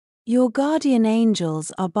Your guardian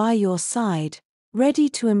angels are by your side, ready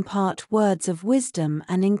to impart words of wisdom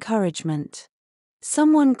and encouragement.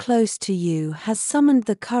 Someone close to you has summoned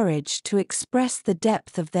the courage to express the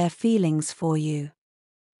depth of their feelings for you.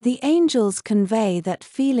 The angels convey that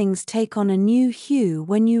feelings take on a new hue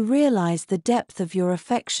when you realize the depth of your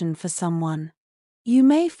affection for someone. You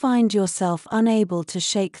may find yourself unable to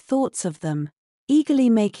shake thoughts of them, eagerly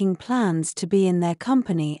making plans to be in their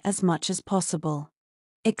company as much as possible.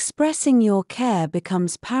 Expressing your care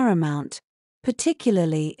becomes paramount,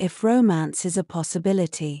 particularly if romance is a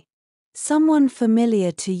possibility. Someone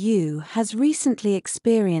familiar to you has recently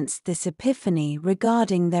experienced this epiphany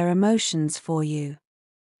regarding their emotions for you.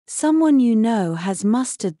 Someone you know has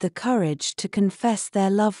mustered the courage to confess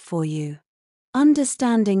their love for you.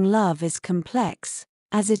 Understanding love is complex,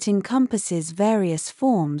 as it encompasses various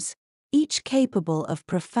forms, each capable of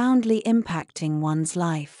profoundly impacting one's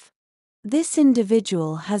life. This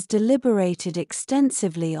individual has deliberated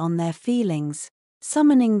extensively on their feelings,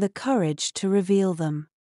 summoning the courage to reveal them.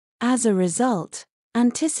 As a result,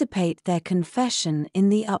 anticipate their confession in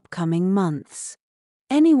the upcoming months.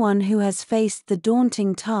 Anyone who has faced the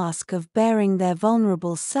daunting task of baring their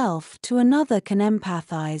vulnerable self to another can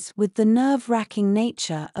empathize with the nerve-wracking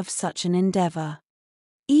nature of such an endeavor.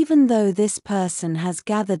 Even though this person has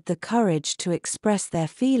gathered the courage to express their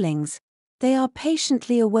feelings, they are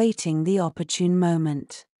patiently awaiting the opportune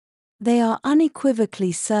moment. They are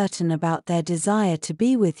unequivocally certain about their desire to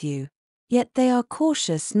be with you, yet they are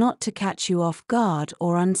cautious not to catch you off guard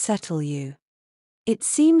or unsettle you. It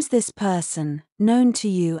seems this person, known to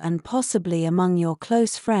you and possibly among your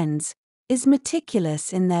close friends, is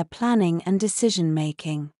meticulous in their planning and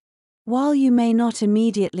decision-making. While you may not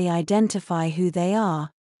immediately identify who they are,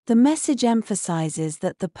 the message emphasizes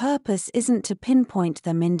that the purpose isn't to pinpoint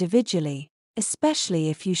them individually, especially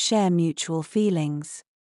if you share mutual feelings.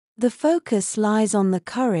 The focus lies on the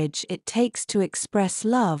courage it takes to express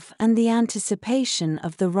love and the anticipation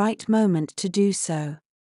of the right moment to do so.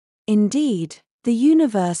 Indeed, the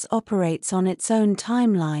universe operates on its own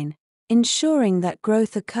timeline, ensuring that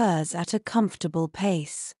growth occurs at a comfortable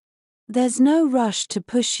pace. There's no rush to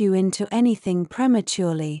push you into anything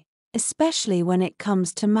prematurely, especially when it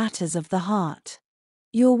comes to matters of the heart.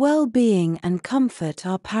 Your well-being and comfort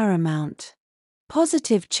are paramount.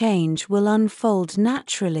 Positive change will unfold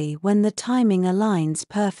naturally when the timing aligns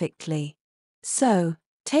perfectly. So,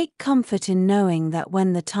 take comfort in knowing that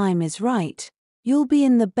when the time is right, you'll be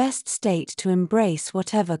in the best state to embrace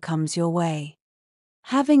whatever comes your way.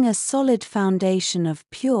 Having a solid foundation of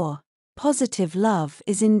pure, positive love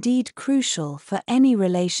is indeed crucial for any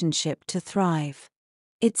relationship to thrive.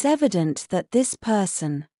 It's evident that this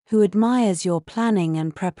person, who admires your planning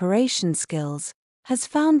and preparation skills, has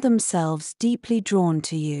found themselves deeply drawn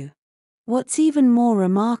to you. What's even more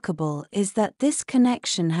remarkable is that this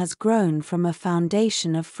connection has grown from a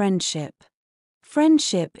foundation of friendship.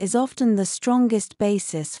 Friendship is often the strongest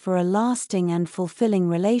basis for a lasting and fulfilling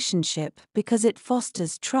relationship because it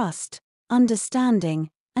fosters trust,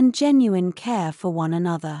 understanding, and genuine care for one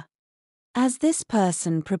another. As this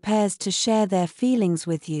person prepares to share their feelings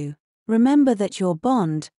with you, remember that your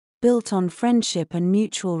bond, built on friendship and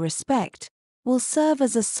mutual respect, will serve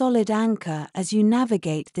as a solid anchor as you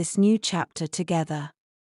navigate this new chapter together.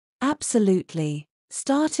 Absolutely.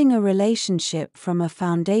 Starting a relationship from a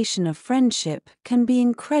foundation of friendship can be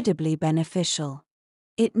incredibly beneficial.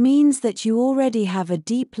 It means that you already have a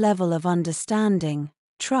deep level of understanding,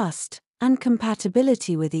 trust, and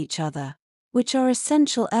compatibility with each other, which are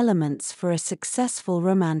essential elements for a successful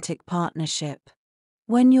romantic partnership.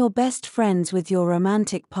 When you're best friends with your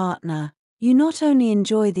romantic partner, you not only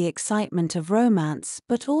enjoy the excitement of romance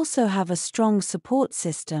but also have a strong support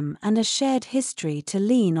system and a shared history to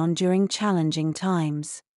lean on during challenging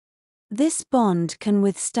times. This bond can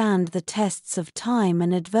withstand the tests of time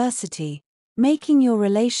and adversity, making your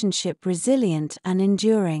relationship resilient and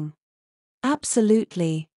enduring.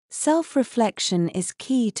 Absolutely, self-reflection is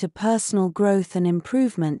key to personal growth and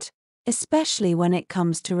improvement, especially when it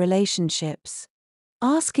comes to relationships.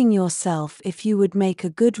 Asking yourself if you would make a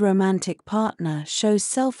good romantic partner shows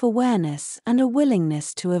self-awareness and a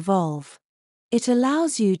willingness to evolve. It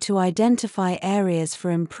allows you to identify areas for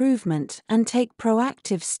improvement and take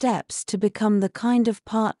proactive steps to become the kind of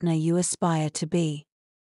partner you aspire to be.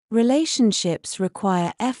 Relationships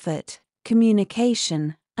require effort,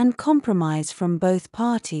 communication, and compromise from both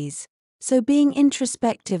parties, so being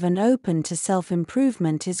introspective and open to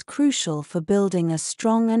self-improvement is crucial for building a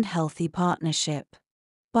strong and healthy partnership.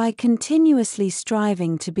 By continuously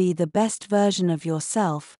striving to be the best version of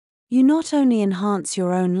yourself, You not only enhance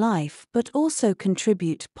your own life but also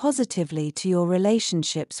contribute positively to your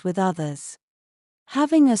relationships with others.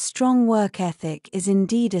 Having a strong work ethic is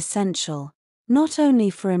indeed essential, not only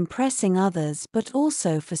for impressing others but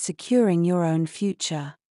also for securing your own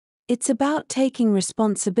future. It's about taking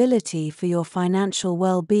responsibility for your financial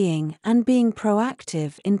well-being and being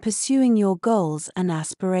proactive in pursuing your goals and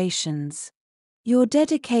aspirations. Your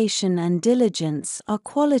dedication and diligence are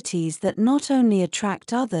qualities that not only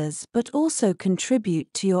attract others but also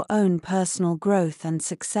contribute to your own personal growth and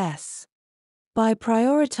success. By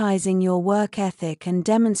prioritizing your work ethic and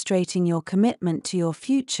demonstrating your commitment to your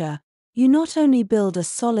future, you not only build a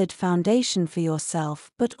solid foundation for yourself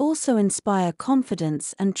but also inspire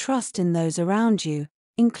confidence and trust in those around you,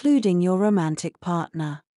 including your romantic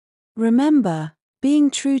partner. Remember,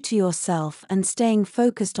 being true to yourself and staying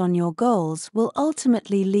focused on your goals will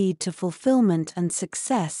ultimately lead to fulfillment and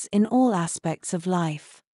success in all aspects of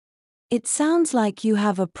life. It sounds like you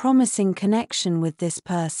have a promising connection with this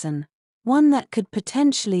person, one that could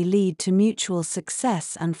potentially lead to mutual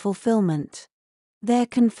success and fulfillment. Their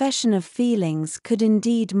confession of feelings could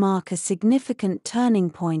indeed mark a significant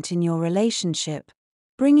turning point in your relationship,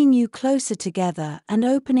 bringing you closer together and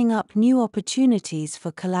opening up new opportunities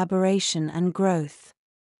for collaboration and growth.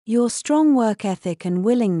 Your strong work ethic and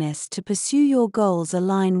willingness to pursue your goals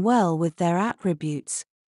align well with their attributes,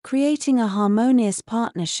 creating a harmonious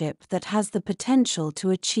partnership that has the potential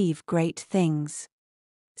to achieve great things.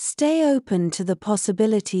 Stay open to the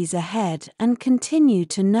possibilities ahead and continue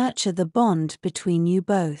to nurture the bond between you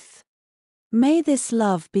both. May this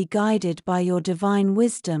love be guided by your divine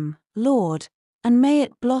wisdom, Lord, and may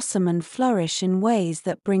it blossom and flourish in ways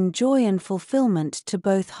that bring joy and fulfillment to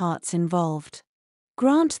both hearts involved.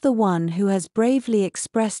 Grant the one who has bravely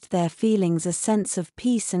expressed their feelings a sense of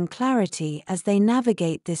peace and clarity as they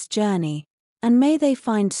navigate this journey, and may they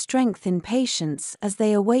find strength in patience as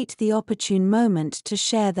they await the opportune moment to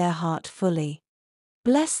share their heart fully.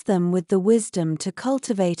 Bless them with the wisdom to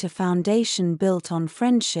cultivate a foundation built on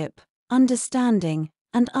friendship, understanding,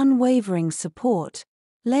 and unwavering support,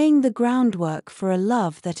 laying the groundwork for a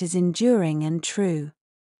love that is enduring and true.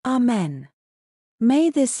 Amen.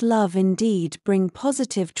 May this love indeed bring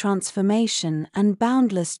positive transformation and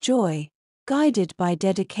boundless joy, guided by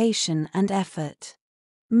dedication and effort.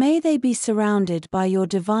 May they be surrounded by your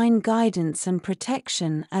divine guidance and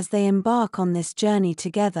protection as they embark on this journey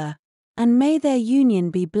together, and may their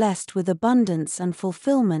union be blessed with abundance and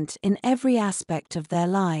fulfillment in every aspect of their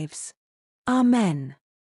lives. Amen.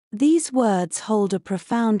 These words hold a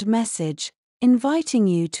profound message, inviting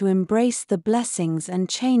you to embrace the blessings and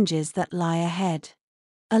changes that lie ahead.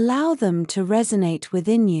 Allow them to resonate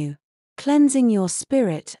within you, cleansing your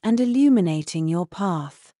spirit and illuminating your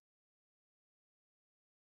path.